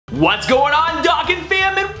What's going on, Dokkan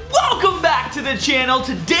fam, and welcome back to the channel.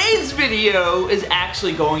 Today's video is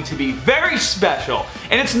actually going to be very special,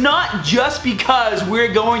 and it's not just because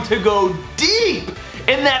we're going to go deep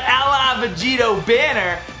in that VEGITO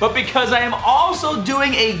banner, but because I am also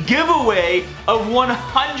doing a giveaway of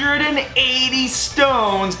 180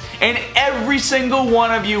 stones, and every single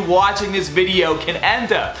one of you watching this video can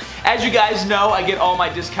enter. As you guys know, I get all my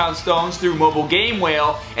discount stones through Mobile Game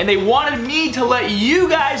Whale, and they wanted me to let you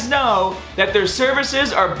guys know that their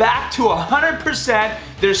services are back to 100%.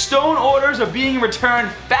 Their stone orders are being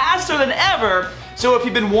returned faster than ever. So if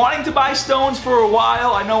you've been wanting to buy stones for a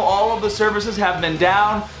while, I know all of the services have been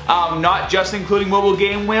down, not just including Mobile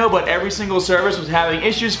Game Whale, but every single service was having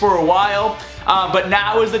issues for a while. But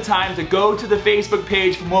now is the time to go to the Facebook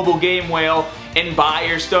page for Mobile Game Whale and buy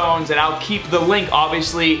your stones, and I'll keep the link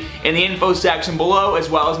obviously in the info section below as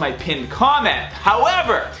well as my pinned comment.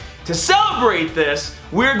 However, to celebrate this,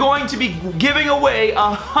 we're going to be giving away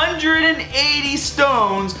 180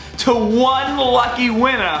 stones to one lucky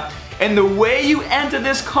winner. And the way you enter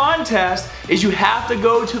this contest is you have to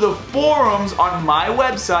go to the forums on my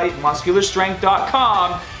website,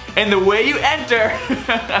 muscularstrength.com, and the way you enter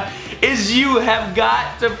is you have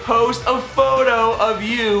got to post a photo of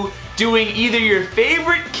you doing either your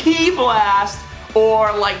favorite ki blast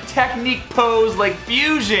or like technique pose like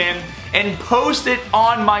fusion, and post it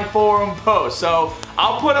on my forum post. So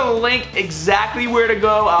I'll put a link exactly where to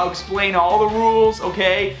go. I'll explain all the rules,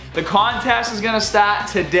 okay? The contest is gonna start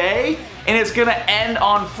today and it's gonna end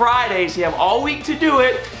on Friday, so you have all week to do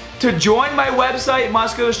it. To join my website,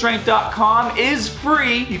 muscularstrength.com, is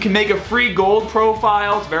free. You can make a free gold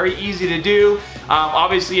profile. It's very easy to do.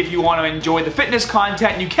 Obviously, if you want to enjoy the fitness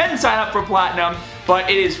content, you can sign up for platinum, but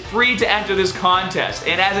it is free to enter this contest.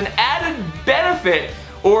 And as an added benefit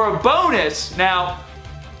or a bonus, now,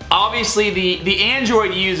 obviously the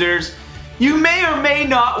Android users, you may or may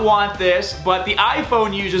not want this, but the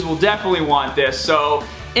iPhone users will definitely want this. So,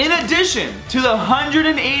 in addition to the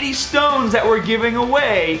 180 stones that we're giving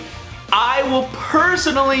away, I will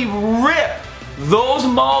personally rip those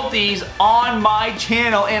multis on my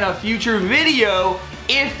channel in a future video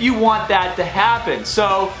if you want that to happen.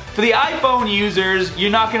 So for the iPhone users, you're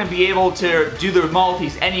not going to be able to do the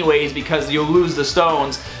multis anyways because you'll lose the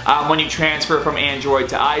stones when you transfer from Android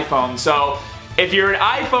to iPhone. So if you're an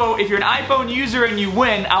iPhone user and you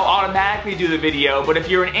win, I'll automatically do the video. But if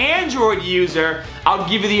you're an Android user, I'll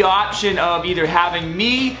give you the option of either having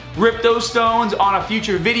me rip those stones on a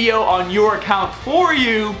future video on your account for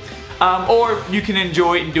you, or you can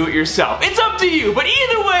enjoy it and do it yourself. It's up to you, but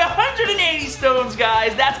either way, 180 stones,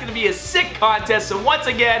 guys. That's gonna be a sick contest. So once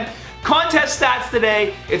again, contest starts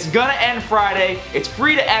today. It's gonna end Friday. It's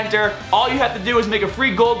free to enter. All you have to do is make a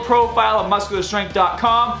free gold profile on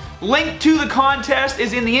muscularstrength.com. Link to the contest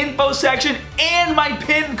is in the info section and my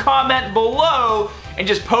pinned comment below. And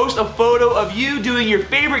just post a photo of you doing your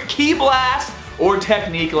favorite ki blast or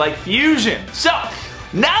technique like fusion. So,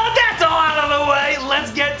 now that that's all out of the way,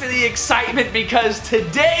 let's get to the excitement, because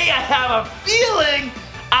today I have a feeling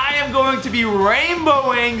I am going to be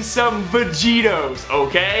rainbowing some VEGITOs,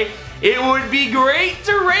 okay? It would be great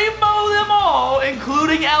to rainbow them all,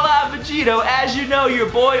 including VEGITO. As you know, your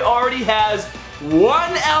boy already has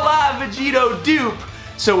one VEGITO dupe,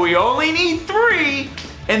 so we only need 3.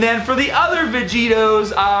 And then for the other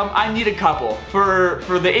VEGITOs, I need a couple. For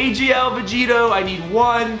the AGL VEGITO, I need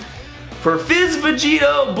 1. For Fizz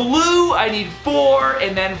VEGITO Blue, I need 4.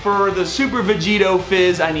 And then for the Super VEGITO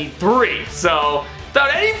Fizz, I need 3. So,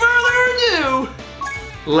 without any further ado,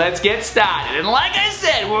 let's get started. And like I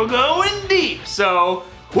said, we're going deep. So,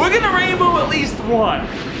 we're gonna rainbow at least 1.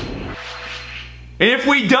 And if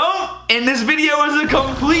we don't, and this video is a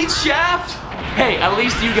complete shaft, hey, at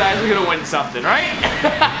least you guys are gonna win something, right?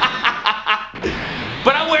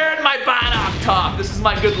 But I'm wearing my Bardock top. This is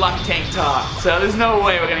my good luck tank top. So there's no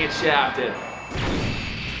way we're gonna get shafted.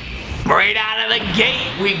 Right out of the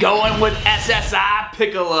gate, we going with SSI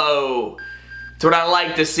Piccolo. That's what I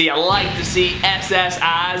like to see. I like to see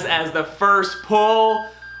SSIs as the first pull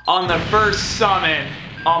on the first summon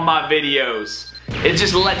on my videos. It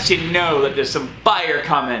just lets you know that there's some fire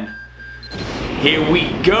coming. Here we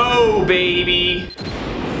go, baby.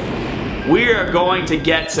 We are going to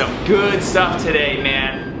get some good stuff today,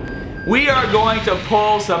 man. We are going to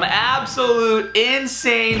pull some absolute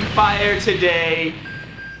insane fire today.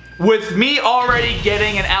 With me already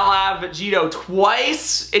getting an VEGITO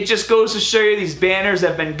twice, it just goes to show you these banners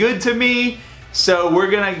have been good to me. So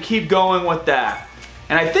we're gonna keep going with that.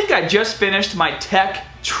 And I think I just finished my Tech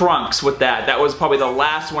Trunks with that. That was probably the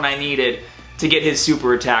last one I needed to get his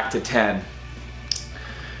super attack to 10.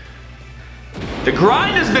 The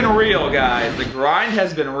grind has been real, guys. The grind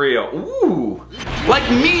has been real. Ooh. Like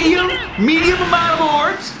medium amount of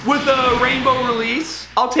orbs with a rainbow release.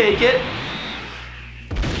 I'll take it.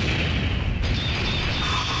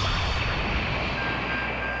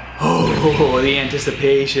 Oh, the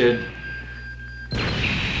anticipation.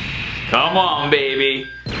 Come on, baby.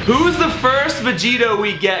 Who's the first VEGITO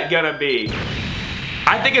we get gonna be?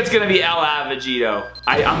 I think it's gonna be VEGITO.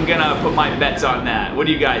 I'm gonna put my bets on that. What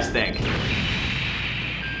do you guys think?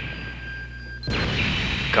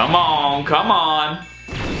 Come on, come on.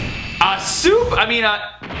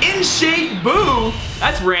 In shape Boo.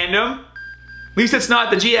 That's random. At least it's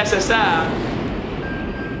not the GSSR.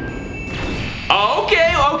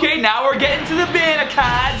 Okay, now we're getting to the banner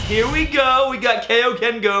cards. Here we go. We got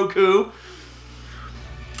Kaioken Goku.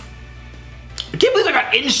 I can't believe I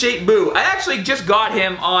got in shape Boo. I actually just got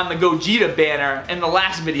him on the Gogeta banner in the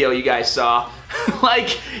last video you guys saw. Like,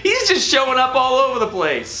 he's just showing up all over the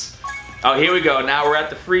place. Oh, here we go. Now we're at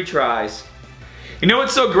the free tries. You know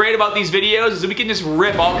what's so great about these videos is that we can just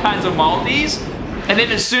rip all kinds of multis, and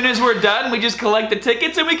then as soon as we're done, we just collect the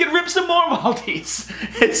tickets and we can rip some more multis.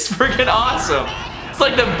 It's freaking awesome. It's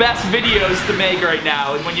like the best videos to make right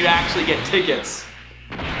now is when you actually get tickets.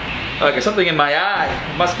 Look, there's something in my eye.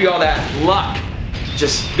 It must be all that luck.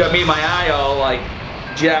 Just got me my eye all like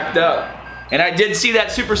jacked up. And I did see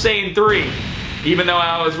that Super Saiyan 3, even though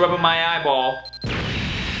I was rubbing my eyeball.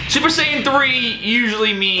 Super Saiyan 3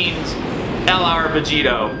 usually means LR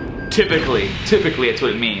VEGITO. Typically it's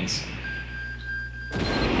what it means.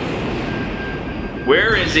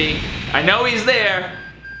 Where is he? I know he's there.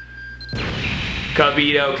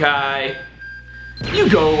 Kabito Kai. You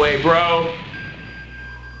go away, bro.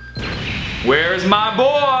 Where's my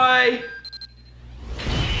boy?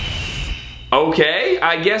 Okay,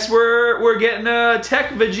 I guess we're getting a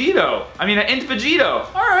Tech VEGITO. I mean, an Int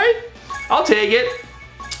VEGITO. Alright, I'll take it.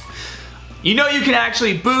 You know you can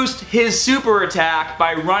actually boost his super attack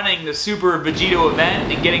by running the Super VEGITO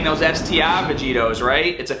event and getting those STR VEGITOs,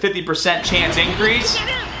 right? It's a 50% chance increase.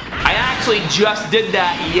 I actually just did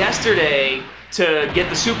that yesterday to get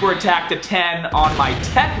the super attack to 10 on my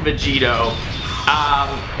Tech VEGITO.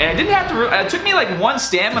 And I didn't have to, it took me like 1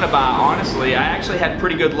 stamina bar, honestly. I actually had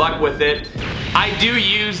pretty good luck with it. I do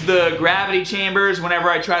use the gravity chambers whenever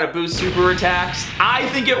I try to boost super attacks. I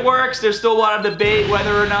think it works. There's still a lot of debate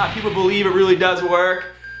whether or not people believe it really does work,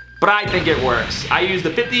 but I think it works. I use the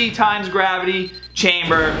 50 times gravity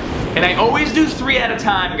chamber, and I always do 3 at a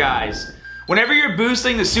time, guys. Whenever you're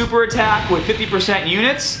boosting the super attack with 50%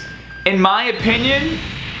 units, in my opinion,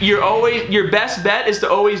 your best bet is to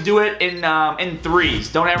always do it in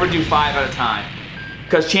 3s. Don't ever do 5 at a time,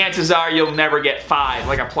 because chances are you'll never get 5,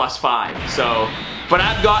 like a +5. So, but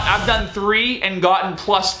I've done 3 and gotten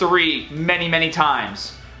 +3 many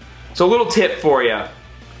times. So a little tip for you.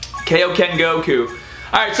 Kaioken Goku.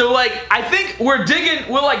 Alright, so like, I think we're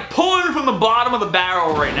like pulling from the bottom of the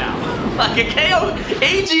barrel right now. Like a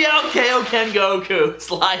AGL Kaioken Goku.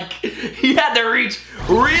 It's like, he had to reach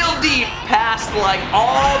real deep past like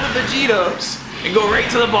all the VEGITOs and go right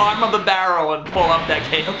to the bottom of the barrel and pull up that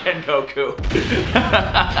Kaioken Goku.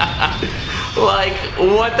 Like,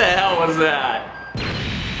 what the hell was that?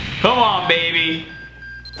 Come on, baby.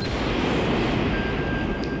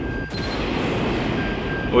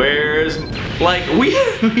 Where's, like, we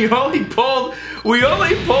only pulled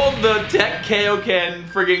the Tech Kaioken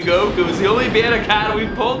friggin' Goku. It's the only banner card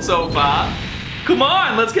we've pulled so far. Come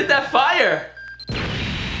on, let's get that fire.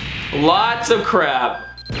 Lots of crap.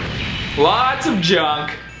 Lots of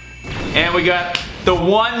junk. And we got the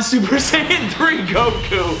one Super Saiyan 3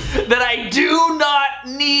 Goku that I do not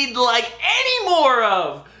need, like, any more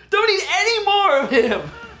of. Don't need any more of him.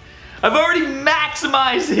 I've already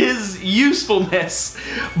maximized his usefulness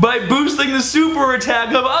by boosting the super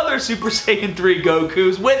attack of other Super Saiyan 3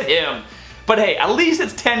 Gokus with him. But hey, at least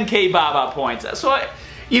it's 10k Baba points. So,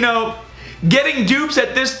 you know, getting dupes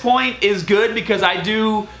at this point is good because I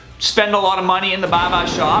do spend a lot of money in the Baba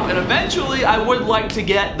shop, and eventually I would like to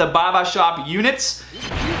get the Baba shop units.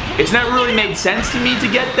 It's never really made sense to me to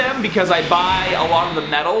get them because I buy a lot of the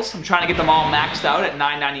medals. I'm trying to get them all maxed out at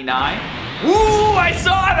 $9.99. Ooh, I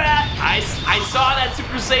saw that! I saw that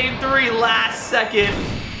Super Saiyan 3 last second.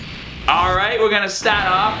 Alright, we're gonna start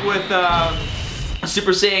off with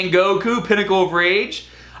Super Saiyan Goku, Pinnacle of Rage.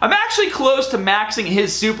 I'm actually close to maxing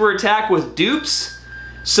his super attack with dupes.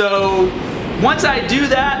 So, once I do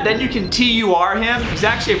that, then you can TUR him. He's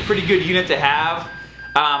actually a pretty good unit to have.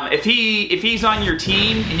 If he's on your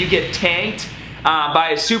team and you get tanked by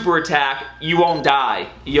a super attack, you won't die.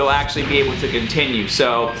 You'll actually be able to continue.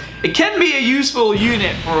 So it can be a useful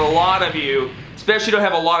unit for a lot of you, especially if you don't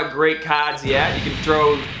have a lot of great cards yet. You can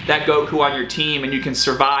throw that Goku on your team and you can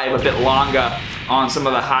survive a bit longer on some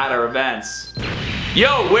of the harder events.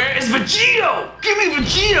 Yo, where is Vegito? Give me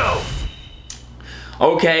Vegito!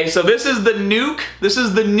 Okay, so this is the nuke. This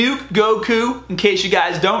is the nuke Goku, in case you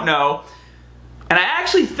guys don't know. And I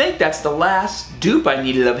actually think that's the last dupe I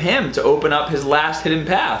needed of him to open up his last hidden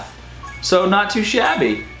path. So not too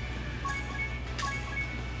shabby.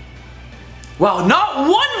 Wow, not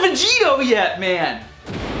one Vegito yet, man.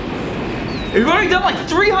 We've already done like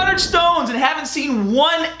 300 stones and haven't seen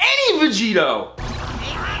any Vegito.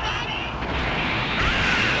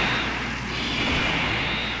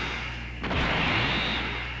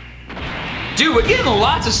 Dude, we're getting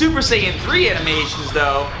lots of Super Saiyan 3 animations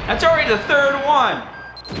though. That's already the third one.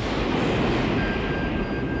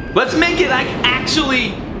 Let's make it like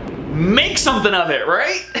actually make something of it,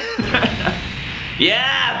 right?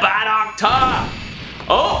 Yeah, Bardock Ta.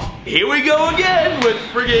 Oh, here we go again with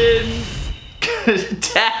friggin'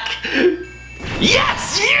 tech.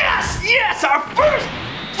 Yes, yes, yes, our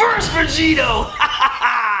first Vegito.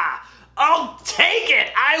 I'll take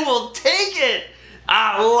it. I will take it.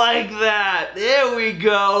 I like that. There we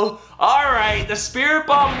go. All right, the Spirit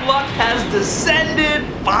Bomb luck has descended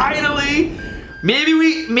finally. Maybe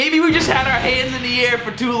we just had our hands in the air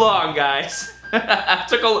for too long, guys.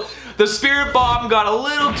 The Spirit Bomb got a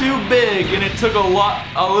little too big, and it took a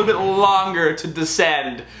little bit longer to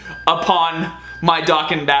descend upon my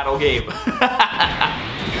Dokkan battle game.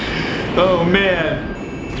 Oh man.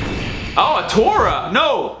 Oh, a Tora.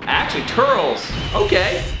 No, actually Turtles.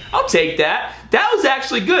 Okay, I'll take that. That was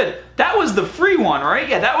actually good. That was the free one, right?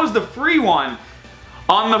 Yeah, that was the free one.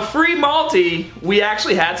 On the free multi, we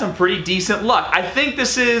actually had some pretty decent luck. I think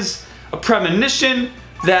this is a premonition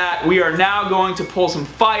that we are now going to pull some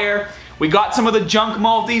fire. We got some of the junk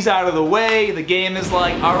multis out of the way. The game is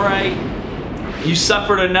like, all right, you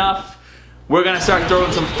suffered enough. We're gonna start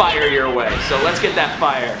throwing some fire your way. So let's get that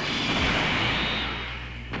fire.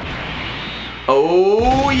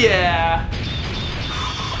 Oh yeah.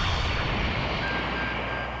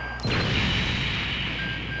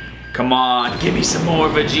 Come on, give me some more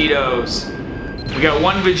Vegitos. We got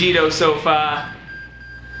one Vegito so far.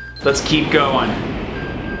 Let's keep going.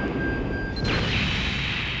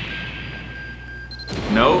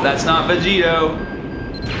 Nope, that's not Vegito.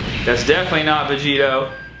 That's definitely not Vegito.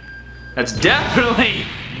 That's definitely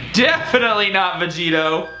not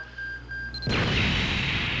Vegito.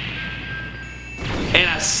 And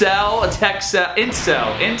a cell, a tech cell,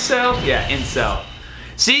 incel. Incel? Yeah, incel.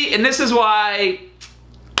 See, and this is why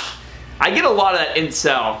I get a lot of that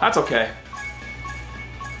incel. That's okay.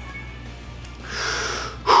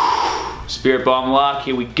 Spirit Bomb lock,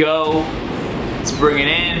 here we go. Let's bring it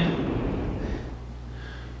in.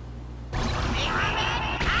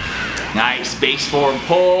 Nice base form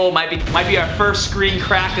pull. Might be our first screen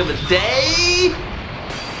crack of the day.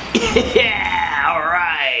 Yeah, all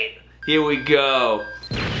right. Here we go.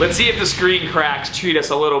 Let's see if the screen cracks treat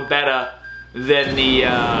us a little better than the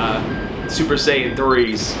Super Saiyan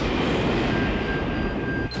 3s.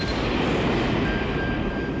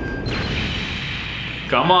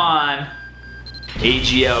 Come on.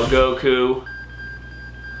 AGL Goku.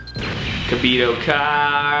 Kabito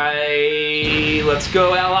Kai. Let's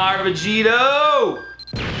go LR Vegito.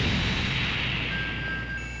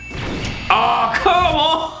 Oh, come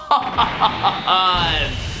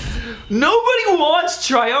on. Nobody wants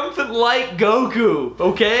triumphant light Goku,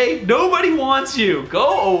 okay? Nobody wants you.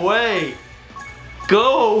 Go away.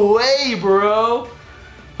 Go away, bro.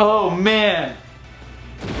 Oh, man.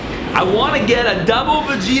 I want to get a double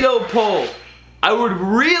Vegito pull. I would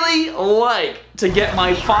really like to get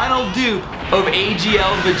my final dupe of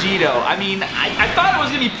AGL Vegito. I mean, I thought it was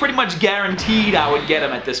going to be pretty much guaranteed I would get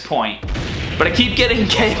him at this point. But I keep getting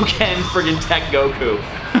Kaioken friggin' Tech Goku.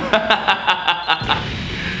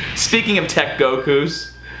 Speaking of Tech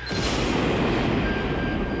Gokus.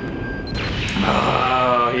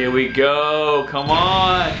 Oh, here we go. Come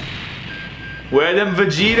on. Where them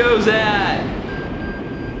Vegitos at?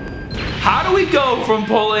 How do we go from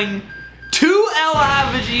pulling 2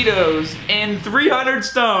 LR Vegitos and 300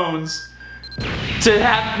 stones to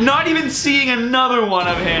have not even seeing another one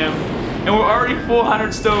of him, and we're already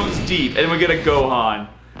 400 stones deep, and we get a Gohan?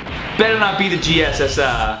 Better not be the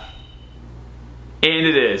GSSR. And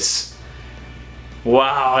it is.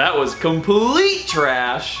 Wow, that was complete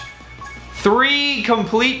trash. 3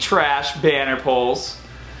 complete trash banner pulls.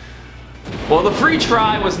 Well, the free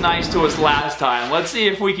try was nice to us last time. Let's see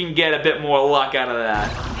if we can get a bit more luck out of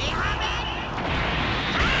that.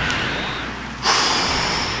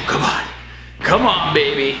 Come on. Come on,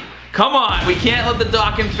 baby. Come on. We can't let the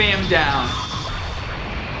Dokkan fam down.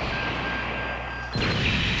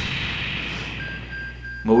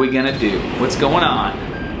 What are we gonna do? What's going on?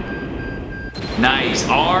 Nice.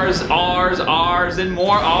 R's, R's, R's, and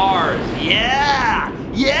more R's. Yeah!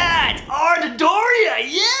 Yeah! It's R Dodoria!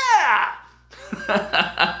 Yeah!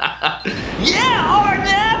 Yeah! R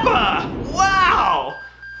Nappa! Wow!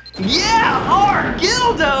 Yeah! R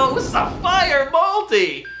Gildo! This is a fire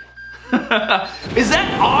multi! Is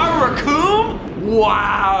that R Raccoon?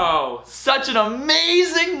 Wow! Such an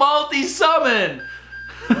amazing multi-summon!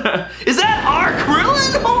 Is that R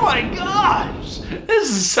Krillin? Oh my gosh! This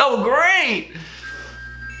is so great!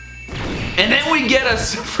 And then we get a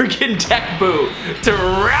freaking tech boot to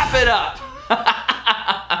wrap it up.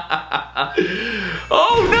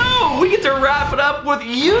 Oh no! We get to wrap it up with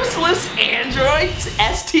useless Android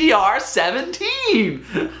STR-17.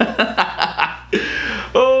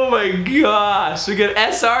 Oh my gosh! We get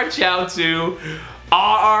SR Chaozu,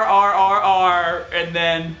 RRRRR, and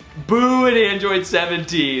then Boo and Android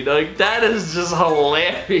 17. Like, that is just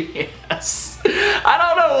hilarious. I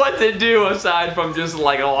don't know what to do aside from just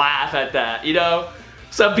like laugh at that, you know?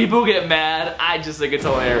 Some people get mad, I just think it's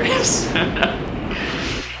hilarious.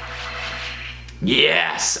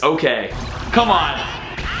 Yes, okay. Come on.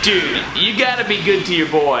 Dude, you gotta be good to your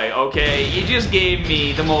boy, okay? You just gave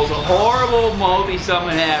me the most horrible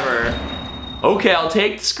multi-summon ever. Okay, I'll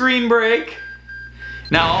take the screen break.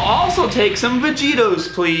 Now, I'll also take some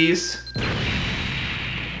VEGITOs, please.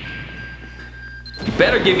 You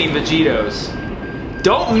better give me VEGITOs.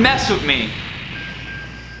 Don't mess with me.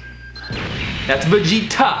 That's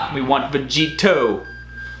Vegeta. We want VEGITO.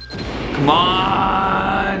 Come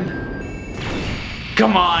on.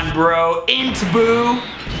 Come on, bro. Int Boo.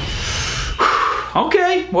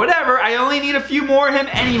 Okay, whatever. I only need a few more of him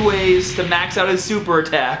anyways to max out his super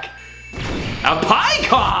attack. A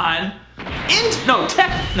Pycon?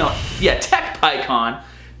 Tech Pycon.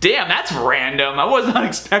 Damn, that's random. I was not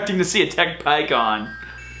expecting to see a Tech Pycon.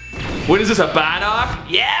 What is this, a Bardock?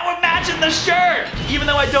 Yeah, we're matching the shirt, even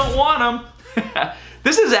though I don't want him.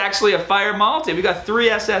 This is actually a fire multi. We got 3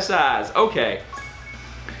 SSIs. Okay.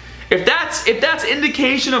 If that's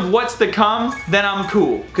indication of what's to come, then I'm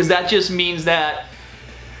cool, because that just means that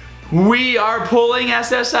we are pulling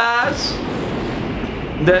SSIs.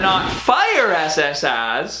 They're not fire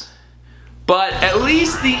SSIs. But at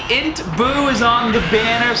least the Int Boo is on the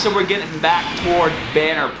banner, so we're getting back toward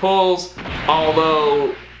banner pulls.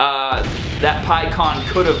 Although, that Pycon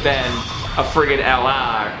could have been a friggin'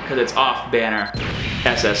 LR, because it's off banner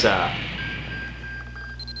SSI.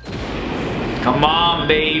 Come on,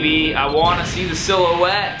 baby. I want to see the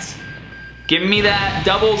silhouettes. Give me that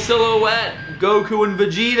double silhouette, Goku and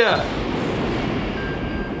Vegeta.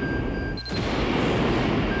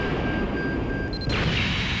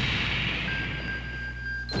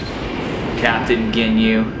 Captain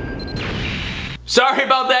Ginyu. Sorry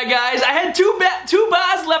about that, guys. I had two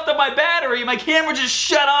bars left on my battery. My camera just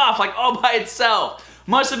shut off like all by itself.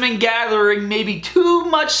 Must have been gathering maybe too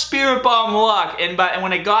much Spirit Bomb luck, and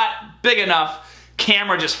when it got big enough,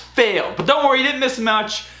 camera just failed. But don't worry, you didn't miss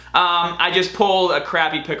much. I just pulled a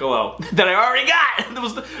crappy Piccolo that I already got.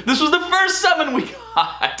 This was the first summon we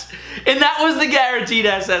got, and that was the guaranteed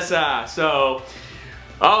SSI. So.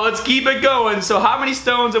 Oh, let's keep it going. So how many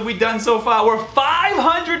stones have we done so far? We're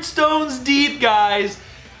 500 stones deep, guys.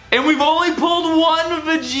 And we've only pulled 1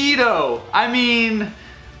 VEGITO. I mean,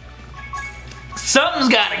 something's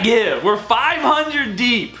gotta give. We're 500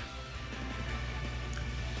 deep.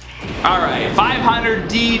 Alright, 500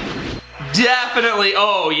 deep. Definitely,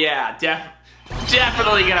 oh yeah,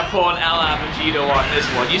 definitely gonna pull an LR VEGITO on this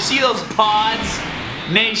one. You see those pods,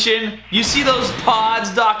 Nation? You see those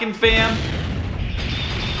pods, Dokkan fam?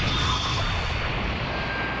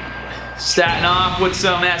 Starting off with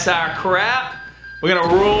some SR crap. We're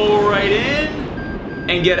gonna roll right in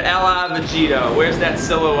and get LR VEGITO. Where's that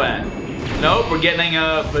silhouette? Nope, we're getting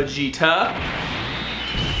a Vegeta.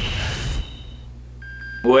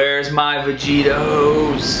 Where's my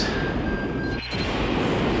VEGITOs?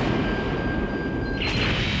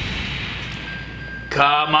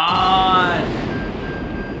 Come on!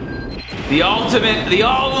 The ultimate, the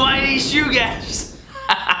almighty Shugesh!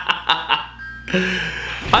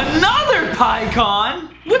 Another Pycon?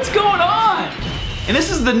 What's going on? And this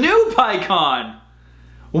is the new Pycon.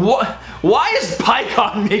 Why is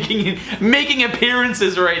Pycon making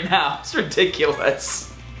appearances right now? It's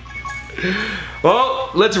ridiculous. Well,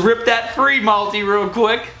 let's rip that free multi real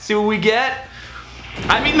quick. See what we get.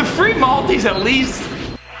 I mean, the free multis at least.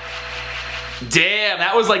 Damn,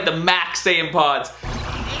 that was like the max Saiyan pods.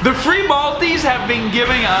 The free multis have been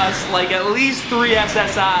giving us like at least 3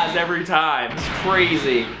 SSIs every time. It's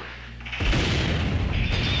crazy.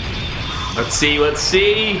 Let's see, let's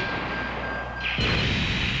see.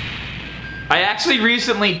 I actually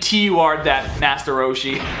recently TUR'd that Master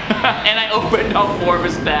Roshi, and I opened all 4 of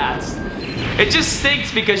his paths. It just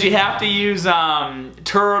stinks because you have to use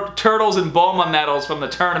turtles and Bulma medals from the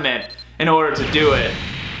tournament in order to do it.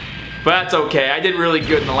 But that's okay. I did really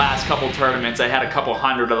good in the last couple tournaments. I had a couple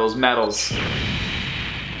hundred of those medals.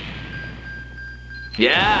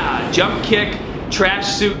 Yeah, jump kick, trash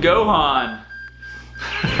suit Gohan.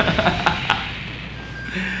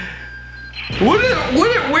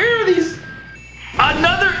 Where are these?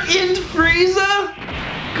 Another Int Frieza?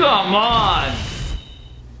 Come on.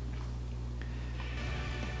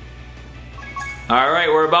 Alright,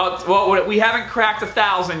 we're about, well, we haven't cracked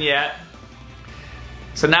 1,000 yet.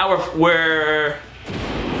 So now we're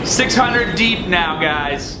 600 deep now,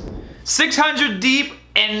 guys. 600 deep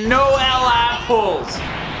and no ally pulls.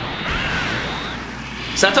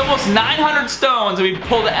 So that's almost 900 stones, and we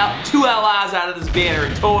pulled out 2 allies out of this banner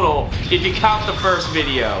in total, if you count the first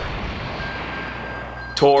video.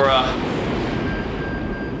 Tora.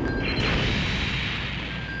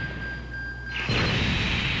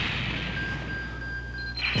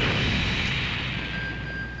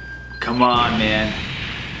 Come on, man.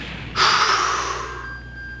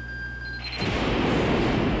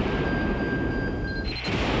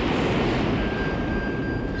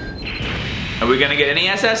 Are we gonna get any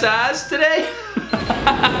SSIs today?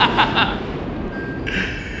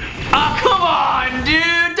 Oh, come on,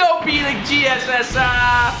 dude! Don't be the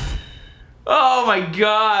GSSI! Oh my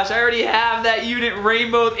gosh, I already have that unit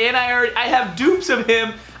Rainbow, and I have dupes of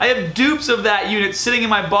him. I have dupes of that unit sitting in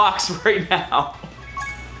my box right now.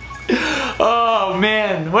 Oh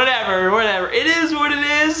man, whatever. It is what it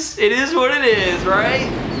is. It is what it is, right?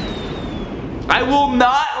 I will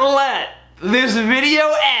not let this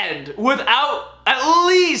video end without at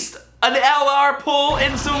least an LR pull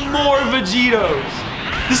and some more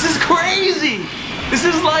VEGITOs. This is crazy. This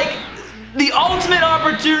is like the ultimate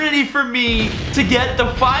opportunity for me to get the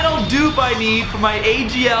final dupe I need for my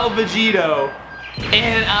AGL VEGITO,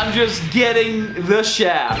 and I'm just getting the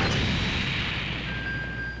shaft.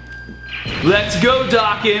 Let's go,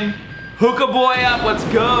 Dokkan. Hook a boy up, let's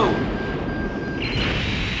go.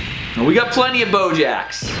 We got plenty of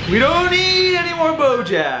Bojacks. We don't need any more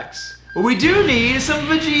Bojacks. What we do need is some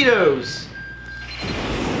VEGITOs.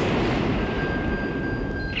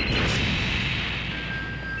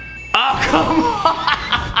 Oh, come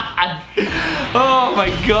on! Oh my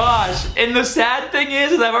gosh. And the sad thing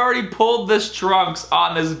is I've already pulled this Trunks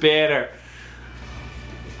on this banner.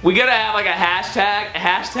 We gotta have like a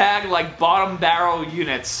hashtag like bottom barrel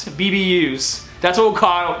units, BBUs. That's what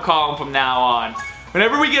we'll call them from now on.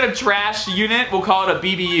 Whenever we get a trash unit, we'll call it a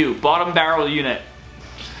BBU, bottom barrel unit.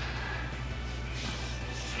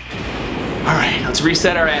 Alright, let's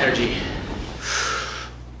reset our energy.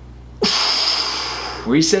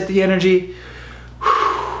 Reset the energy.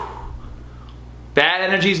 Bad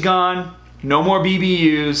energy's gone. No more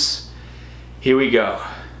BBUs. Here we go.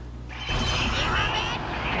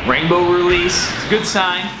 Rainbow release. It's a good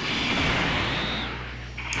sign.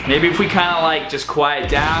 Maybe if we kind of like just quiet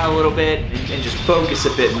down a little bit and just focus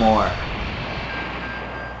a bit more.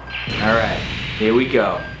 Alright, here we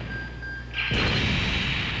go.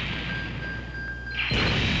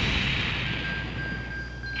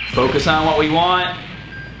 Focus on what we want.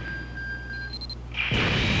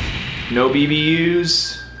 No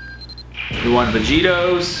BBUs. We want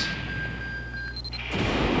VEGITOs.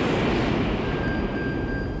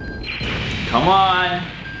 Come on.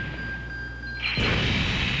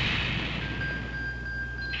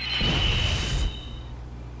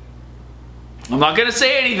 I'm not gonna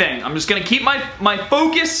say anything. I'm just gonna keep my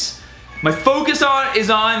focus. My focus is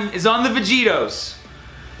on the VEGITOs.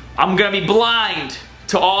 I'm gonna be blind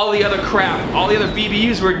to all the other crap, all the other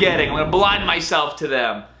BBUs we're getting. I'm gonna blind myself to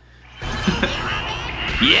them.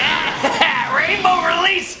 Yeah! Rainbow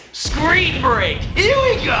release! Screen break! Here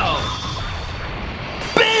we go!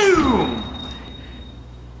 Boom!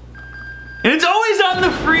 And it's always on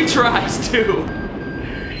the free tries too.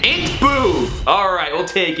 Int Boo! Alright, we'll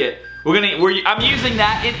take it. I'm using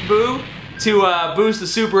that Int Boo to boost the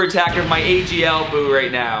super attack of my AGL Boo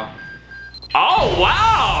right now. Oh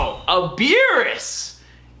wow! A Beerus!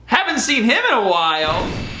 Haven't seen him in a while.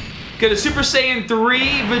 Get a Super Saiyan 3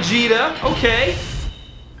 Vegeta. Okay.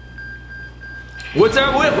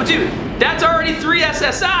 Dude, that's already 3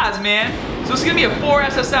 SSIs, man. So it's gonna be a 4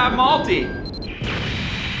 SSI multi.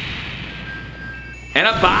 And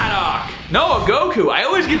a Bardock. No, a Goku. I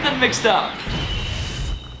always get them mixed up.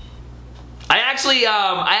 I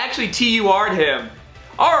actually TUR'd him.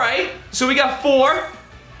 Alright, so we got 4.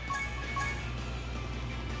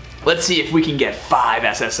 Let's see if we can get 5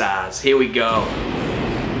 SSIs. Here we go.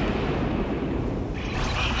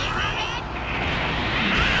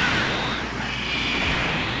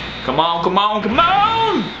 Come on, come on, come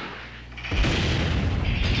on!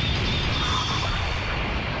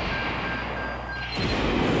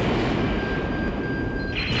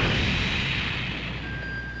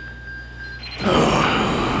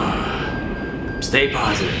 Stay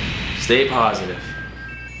positive. Stay positive.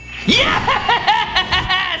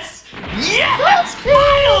 Yes! Yes!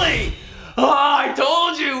 Finally! Oh, I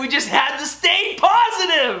told you, we just had to stay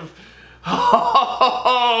positive.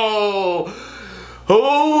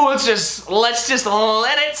 Oh, let's just let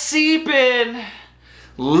it seep in.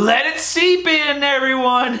 Let it seep in,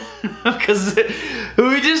 everyone. Because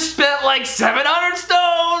we just spent like 700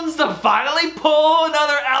 stones to finally pull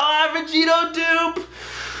another VEGITO dupe.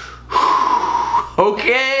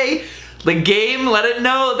 Okay, the game, let it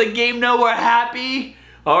know, the game know we're happy.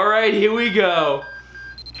 All right, here we go.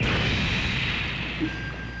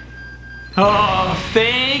 Oh,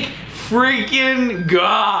 thank freaking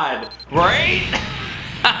God, right?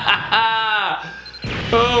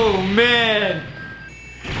 Oh man,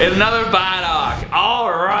 and another Bardock.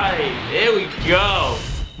 All right, here we go.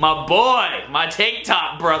 My boy, my tank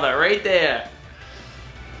top brother, right there.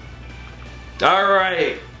 All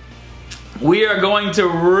right. We are going to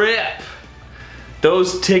rip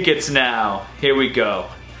those tickets now. Here we go.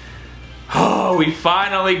 Oh, we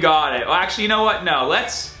finally got it. Well, actually, you know what? No,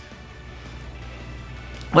 let's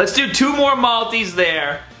do 2 more multis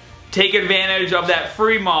there. Take advantage of that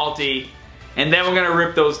free multi, and then we're gonna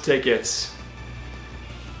rip those tickets.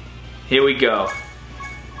 Here we go.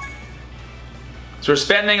 So we're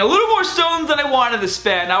spending a little more stones than I wanted to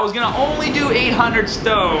spend. I was gonna only do 800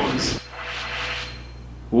 stones.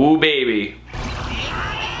 Ooh, baby.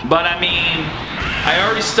 But I mean, I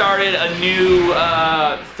already started a new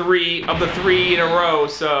 3 of the 3 in a row,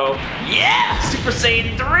 so yeah! Super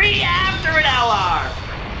Saiyan 3 after an LR!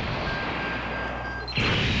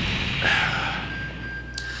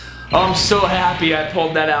 Oh, I'm so happy I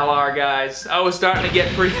pulled that LR, guys. I was starting to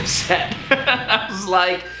get pretty upset. I was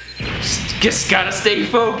like, just gotta stay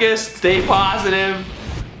focused, stay positive.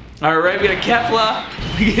 Alright, we got a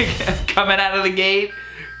Kefla coming out of the gate.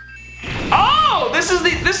 Oh, this is the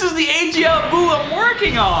AGL Boo I'm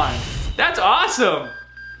working on. That's awesome.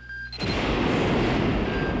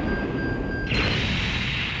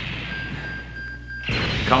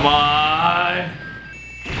 Come on.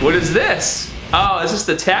 What is this? Oh, is this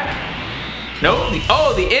the tech? Nope.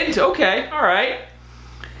 Oh, the int. Okay. All right.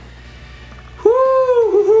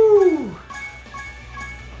 Woo!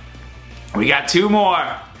 We got 2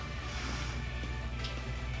 more.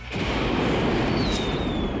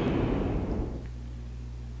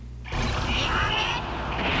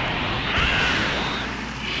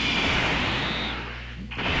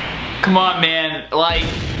 Come on, man. Like,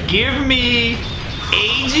 give me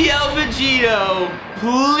AGL VEGITO,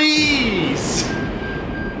 please.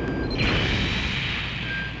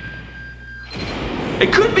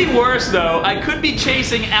 It could be worse, though. I could be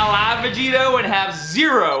chasing VEGITO and have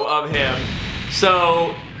 0 of him.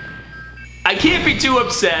 So, I can't be too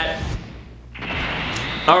upset.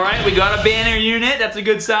 Alright, we got a banner unit. That's a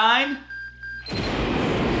good sign.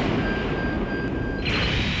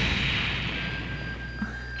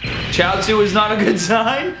 Chaozu is not a good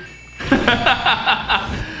sign.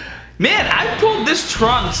 Man, I've pulled this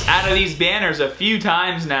Trunks out of these banners a few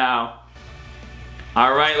times now.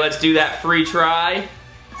 Alright, let's do that free try.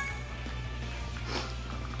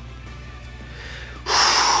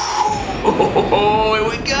 Oh, here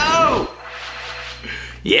we go!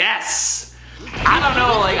 Yes! I don't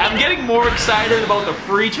know, like, I'm getting more excited about the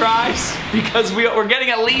free tries because we're getting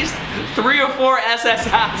at least 3 or 4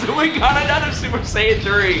 SSS and we got another Super Saiyan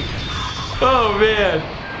 3. Oh, man.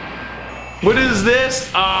 What is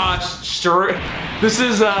this? This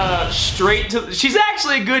is straight to... She's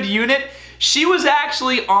actually a good unit. She was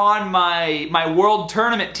actually on my world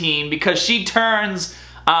tournament team because she turns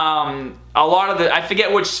a lot of the... I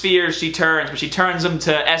forget which spheres she turns, but she turns them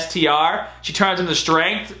to STR. She turns them to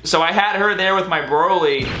strength. So I had her there with my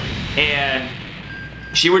Broly, and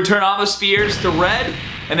she would turn all the spheres to red,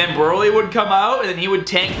 and then Broly would come out, and then he would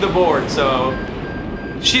tank the board. So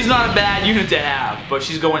she's not a bad unit to have, but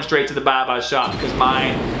she's going straight to the Baba shop because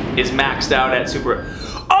mine is maxed out at super...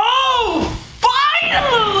 Oh,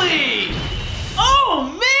 finally! Oh,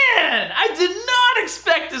 man! I did not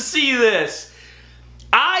expect to see this.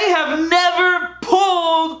 I have never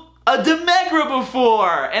pulled a Demegra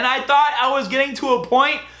before, and I thought I was getting to a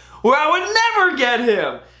point where I would never get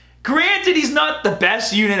him. Granted, he's not the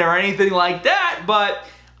best unit or anything like that, but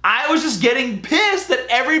I was just getting pissed that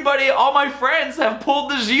everybody, all my friends, have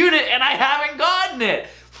pulled this unit and I haven't gotten it.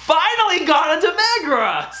 Finally got a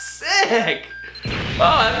Demegra! Sick! Oh,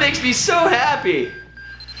 that makes me so happy.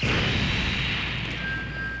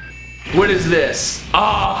 What is this?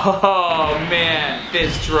 Oh man,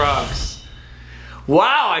 Fizz Trunks.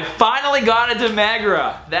 Wow, I finally got a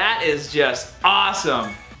Demegra. That is just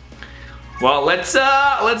awesome. Well, let's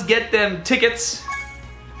get them tickets.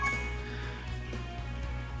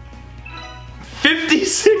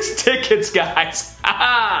 56 tickets, guys.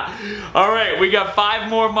 All right, we got 5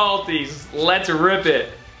 more multis. Let's rip it.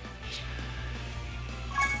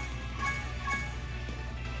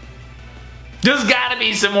 There's gotta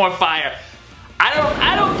be some more fire.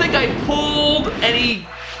 I don't think I pulled any.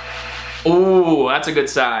 Ooh, that's a good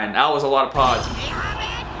sign. That was a lot of pods.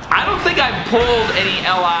 I don't think I've pulled any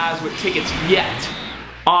LIs with tickets yet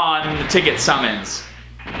on the ticket summons.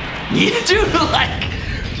 Yeah, dude,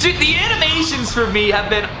 the animations for me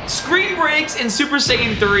have been screen breaks and Super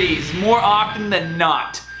Saiyan 3s more often than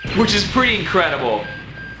not, which is pretty incredible.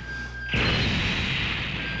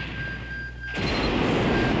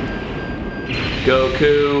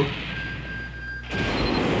 Goku,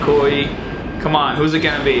 Koi, come on, who's it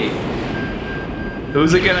gonna be?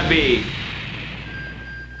 Who's it gonna be?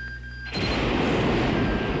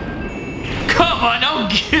 Come on,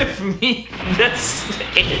 don't give me this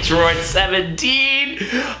Android 17.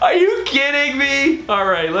 Are you kidding me? All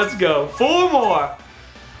right, let's go. 4 more.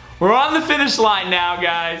 We're on the finish line now,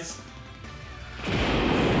 guys.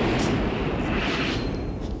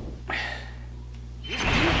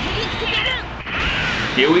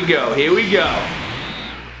 Here we go, here we go.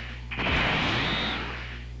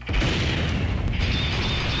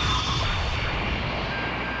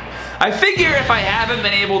 I figure if I haven't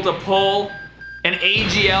been able to pull an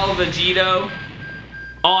AGL VEGITO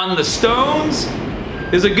on the stones,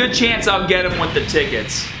 there's a good chance I'll get them with the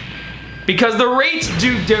tickets. Because the rates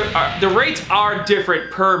are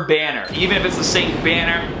different per banner, even if it's the same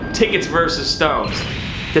banner, tickets versus stones,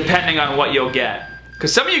 depending on what you'll get.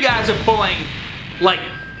 Because some of you guys are pulling like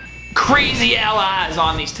crazy LIs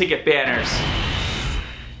on these ticket banners.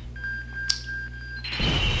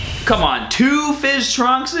 Come on, 2 Fizz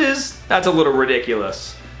Trunkses? That's a little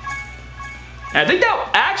ridiculous. And I think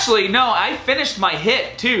that, actually, no, I finished my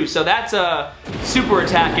hit too, so that's a super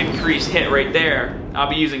attack increase hit right there. I'll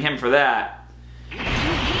be using him for that.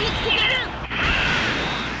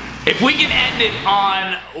 If we can end it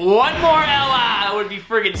on 1 more LI, that would be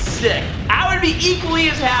friggin' sick. I would be equally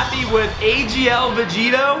as happy with AGL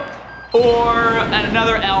VEGITO or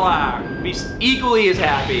another LI. Be equally as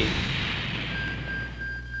happy.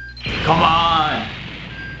 Come on.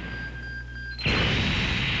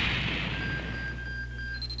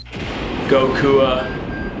 Goku.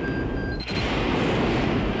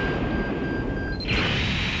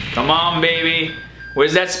 Come on, baby.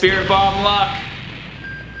 Where's that Spirit Bomb luck?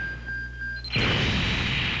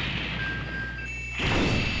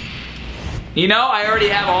 You know, I already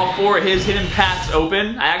have all 4 of his hidden paths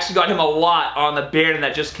open. I actually got him a lot on the banner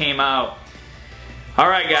that just came out.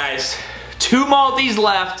 Alright, guys. 2 multis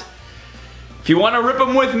left. If you want to rip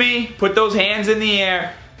them with me, put those hands in the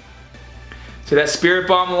air. So that Spirit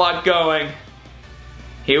Bomb luck going.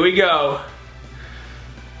 Here we go.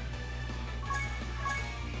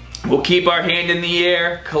 We'll keep our hand in the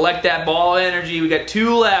air, collect that ball energy. We got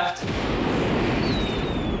 2 left.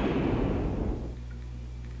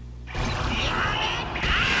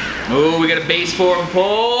 Oh, we got a base form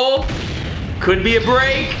pull. Could be a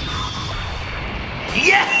break.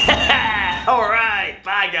 Yeah! All right,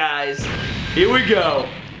 bye guys. Here we go.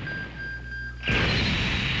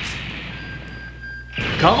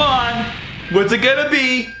 Come on. What's it gonna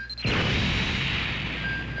be?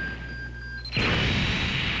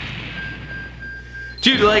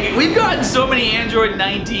 Dude, like, we've gotten so many Android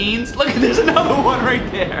 19s. Look, there's another one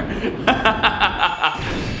right there.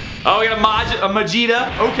 Oh, we got a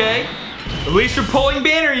Vegeta. Okay. At least we're pulling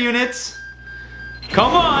banner units.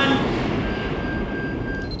 Come on.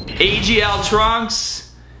 AGL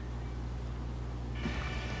Trunks.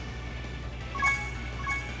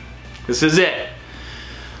 This is it.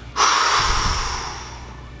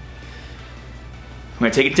 We're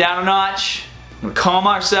gonna take it down a notch. We're gonna calm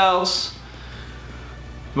ourselves.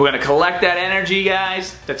 We're gonna collect that energy,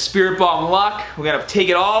 guys. That Spirit Bomb luck. We're gonna take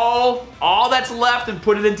it all that's left and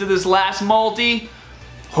put it into this last multi.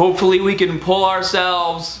 Hopefully we can pull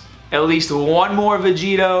ourselves at least 1 more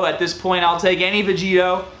VEGITO. At this point, I'll take any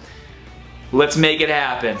VEGITO. Let's make it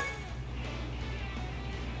happen.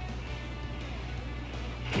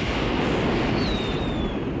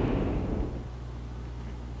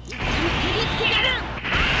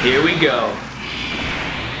 Here we go.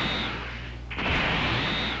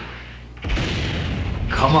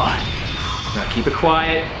 Come on. We're gonna keep it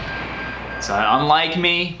quiet. So unlike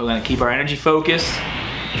me, we're gonna keep our energy focused.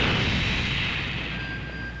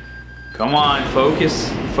 Come on,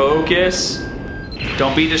 focus, focus.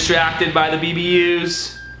 Don't be distracted by the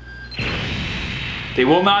BBUs. They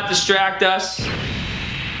will not distract us.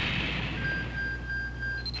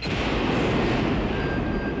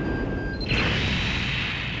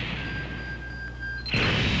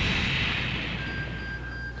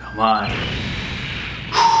 Come on.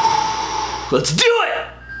 Let's do it!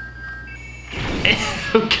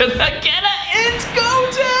 Can I get it? It's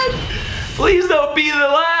golden! Please don't be the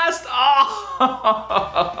last.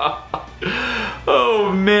 Oh,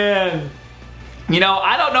 oh man. You know,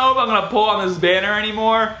 I don't know if I'm gonna pull on this banner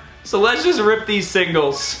anymore, so let's just rip these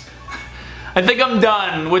singles. I think I'm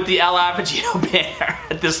done with the LR VEGITO banner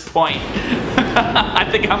at this point. I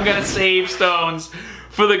think I'm gonna save stones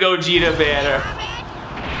for the Gogeta banner.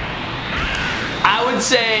 I would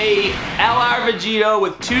say LR VEGITO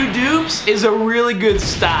with 2 dupes is a really good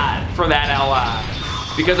start for that LR.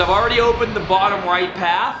 Because I've already opened the bottom right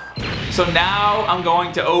path, so now I'm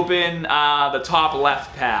going to open the top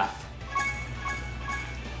left path.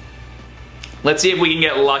 Let's see if we can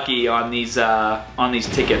get lucky on these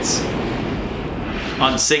tickets.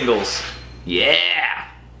 On singles. Yeah!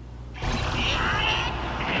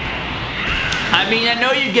 I mean, I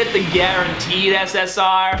know you get the guaranteed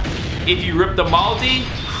SSR if you rip the multi,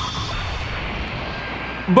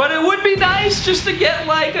 but it would be nice just to get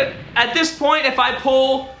like at this point, if I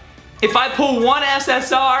pull 1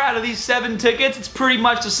 SSR out of these 7 tickets, it's pretty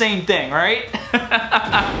much the same thing, right?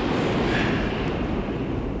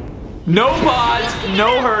 No pods,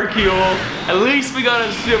 no Hercule. At least we got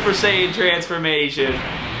a Super Saiyan transformation.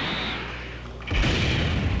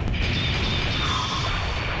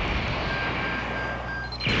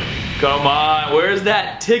 Come on, where's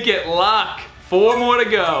that ticket luck? 4 more to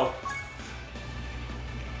go.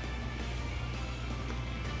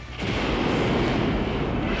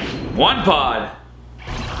 One pod.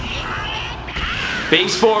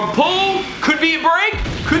 Base form pull. Could be a break.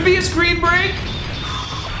 Could be a screen break.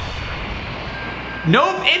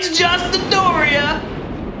 Nope, it's just the Doria.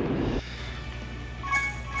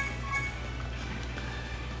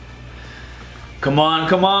 Come on,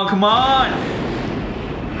 come on, come on.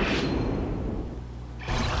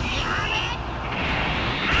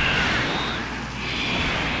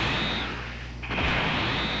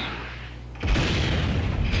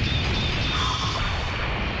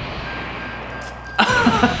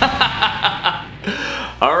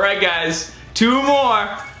 Alright guys, 2 more.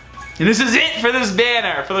 And this is it for this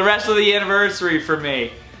banner, for the rest of the anniversary for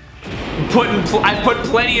me. I put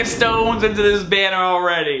plenty of stones into this banner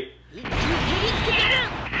already.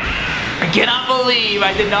 I cannot believe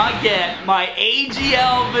I did not get my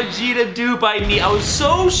AGL Vegeta dupe I need. I was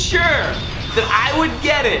so sure that I would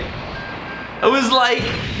get it. I was like,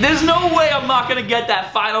 there's no way I'm not gonna get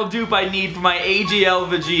that final dupe I need for my AGL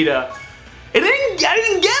Vegeta. I didn't get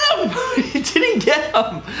him! It didn't get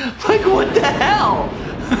him! Like, what the hell?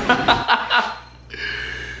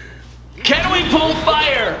 Can we pull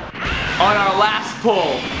fire on our last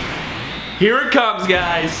pull? Here it comes,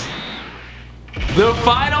 guys. The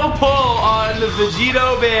final pull on the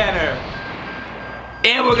VEGITO banner.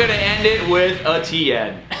 And we're gonna end it with a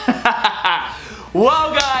TN.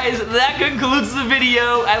 Well guys, that concludes the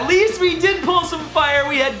video. At least we did pull some fire.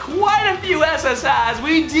 We had quite a few SSIs.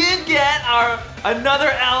 We did get another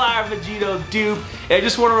LR VEGITO dupe. And I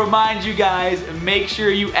just want to remind you guys, make sure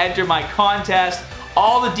you enter my contest.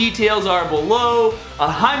 All the details are below.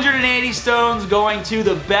 180 stones going to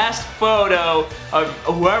the best photo of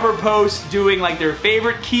whoever posts doing like their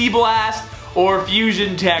favorite Ki Blast or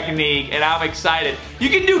fusion technique, and I'm excited. You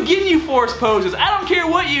can do Ginyu Force poses. I don't care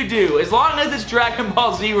what you do. As long as it's Dragon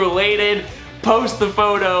Ball Z related, post the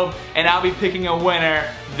photo, and I'll be picking a winner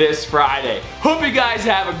this Friday. Hope you guys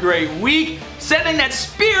have a great week. Sending that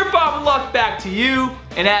Spirit Bomb luck back to you.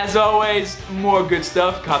 And as always, more good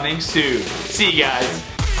stuff coming soon. See you guys.